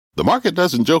The market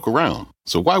doesn't joke around,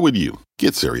 so why would you?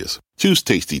 Get serious. Choose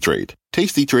Tasty Trade.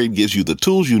 Tasty Trade gives you the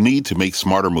tools you need to make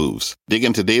smarter moves. Dig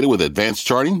into data with advanced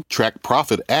charting, track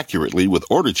profit accurately with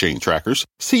order chain trackers,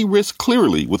 see risk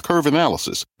clearly with curve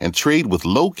analysis, and trade with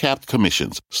low-capped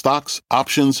commissions, stocks,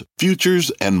 options,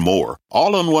 futures, and more.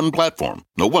 All on one platform.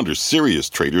 No wonder serious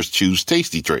traders choose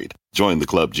Tasty Trade. Join the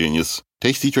club, genius.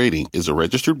 Tasty Trading is a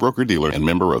registered broker-dealer and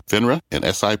member of FINRA and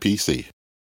SIPC.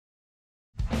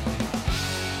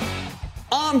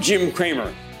 I'm Jim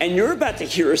Cramer, and you're about to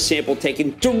hear a sample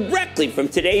taken directly from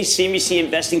today's CNBC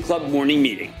Investing Club morning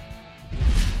meeting.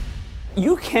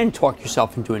 You can talk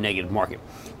yourself into a negative market.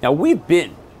 Now,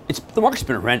 the market's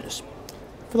been horrendous.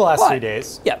 For the last 3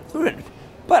 days. Yeah, horrendous.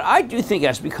 But I do think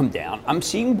as we come down, I'm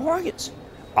seeing bargains.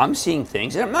 I'm seeing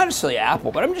things, and I'm not necessarily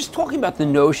Apple, but I'm just talking about the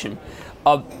notion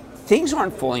of things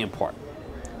aren't falling apart,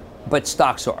 but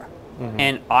stocks are. Mm-hmm.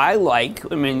 And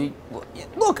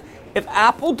look, if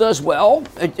Apple does well,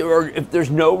 or if there's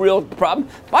no real problem,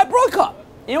 buy Broadcom.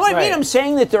 You know what I mean? I'm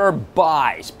saying that there are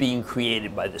buys being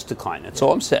created by this decline. That's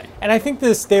all I'm saying. And I think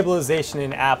the stabilization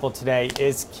in Apple today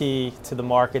is key to the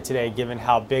market today, given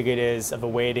how big it is of a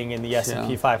weighting in the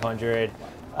S&P 500.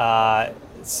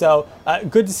 So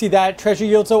good to see that. Treasury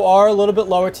yields, though, are a little bit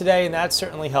lower today, and that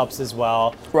certainly helps as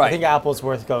well. Right. I think Apple's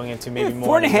worth going into maybe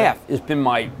more. 4.5 has been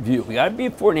my view. We got to be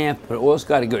at 4.5, but oil's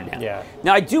got to go down. Yeah.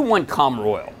 Now, I do want calmer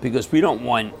oil because we don't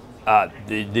want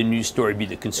the news story be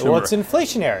the consumer. Well, it's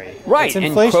inflationary. Right. It's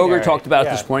and Kroger talked about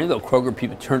it this morning. Though Kroger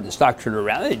people the stock turned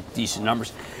around. They had decent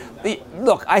numbers.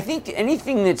 Look, I think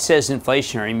anything that says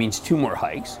inflationary means 2 more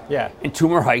hikes. Yeah. And 2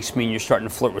 more hikes mean you're starting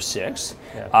to flirt with 6.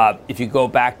 Yeah. If you go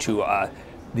back to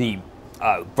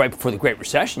right before the Great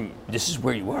Recession, this is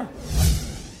where you were.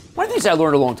 One of the things I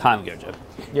learned a long time ago, Jeff,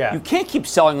 you can't keep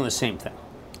selling on the same thing.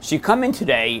 So you come in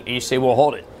today and you say, well,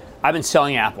 hold it. I've been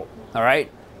selling Apple, all right?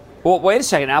 Well, wait a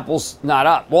second, Apple's not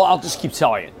up. Well, I'll just keep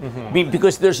selling it. Mm-hmm. I mean,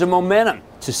 because there's a momentum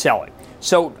to sell it.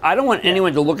 So I don't want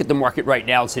anyone to look at the market right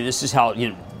now and say, this is how,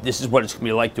 this is what it's going to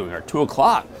be like doing our 2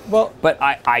 o'clock. Well, but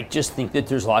I just think that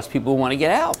there's lots of people who want to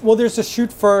get out. Well, there's a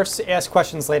shoot first, ask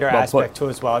questions later aspect to it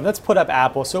as well. And let's put up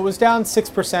Apple. So it was down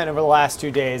 6% over the last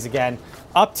 2 days. Again,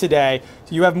 up today.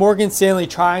 You have Morgan Stanley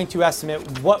trying to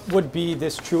estimate what would be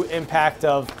this true impact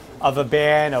of a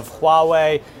ban of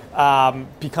Huawei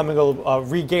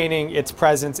regaining its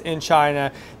presence in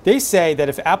China. They say that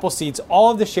if Apple cedes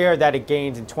all of the share that it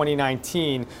gained in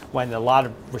 2019,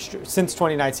 since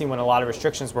 2019 when a lot of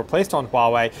restrictions were placed on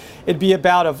Huawei, it'd be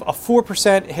about a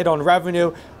 4% hit on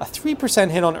revenue, a 3%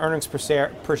 hit on earnings per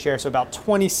share, so about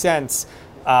 20 cents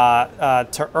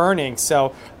to earnings.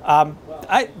 So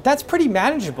that's pretty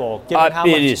manageable given how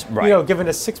much it is, right. Given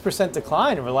a 6%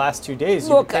 decline over the last 2 days.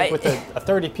 Look, you would think with a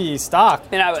 30p stock,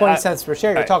 20 cents per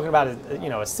share, you're talking about a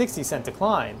 60-cent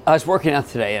decline. I was working out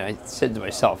today and I said to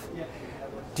myself,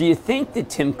 do you think that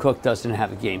Tim Cook doesn't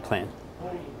have a game plan?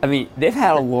 I mean, they've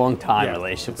had a long time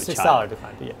relationship with China. $6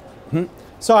 decline,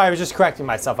 Sorry, I was just correcting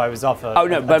myself. I was off but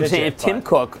I'm saying if Tim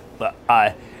Cook,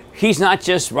 he's not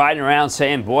just riding around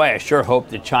saying, boy, I sure hope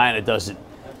that China doesn't,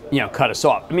 cut us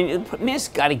off. I mean, it's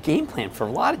got a game plan for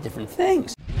a lot of different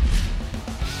things.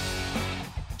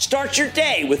 Start your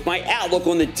day with my outlook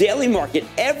on the daily market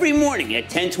every morning at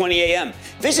 10:20 a.m.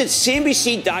 Visit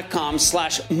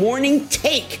CNBC.com/morning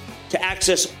take to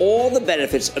access all the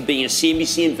benefits of being a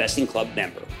CNBC Investing Club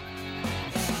member.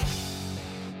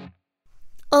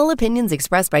 All opinions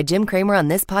expressed by Jim Cramer on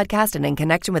this podcast and in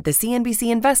connection with the CNBC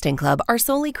Investing Club are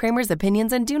solely Cramer's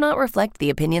opinions and do not reflect the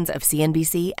opinions of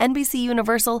CNBC, NBC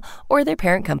Universal, or their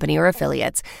parent company or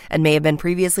affiliates, and may have been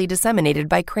previously disseminated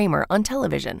by Cramer on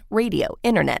television, radio,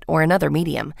 internet, or another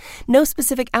medium. No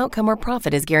specific outcome or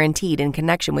profit is guaranteed in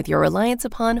connection with your reliance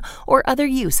upon or other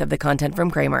use of the content from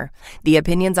Cramer. The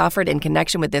opinions offered in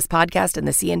connection with this podcast and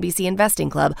the CNBC Investing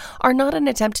Club are not an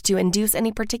attempt to induce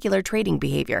any particular trading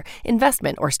behavior,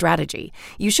 investment, or strategy.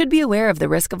 You should be aware of the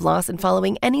risk of loss in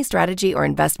following any strategy or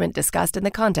investment discussed in the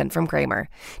content from Cramer.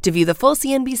 To view the full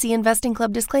CNBC Investing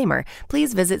Club disclaimer,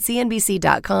 please visit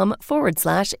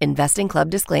cnbc.com/investing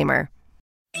club disclaimer.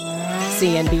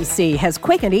 CNBC has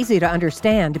quick and easy to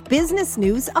understand business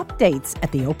news updates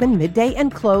at the open, midday,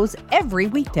 and close every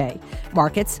weekday.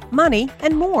 Markets, money,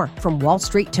 and more from Wall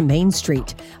Street to Main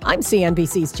Street. I'm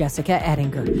CNBC's Jessica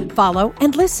Ettinger. Follow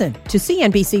and listen to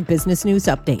CNBC Business News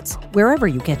Updates wherever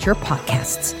you get your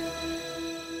podcasts.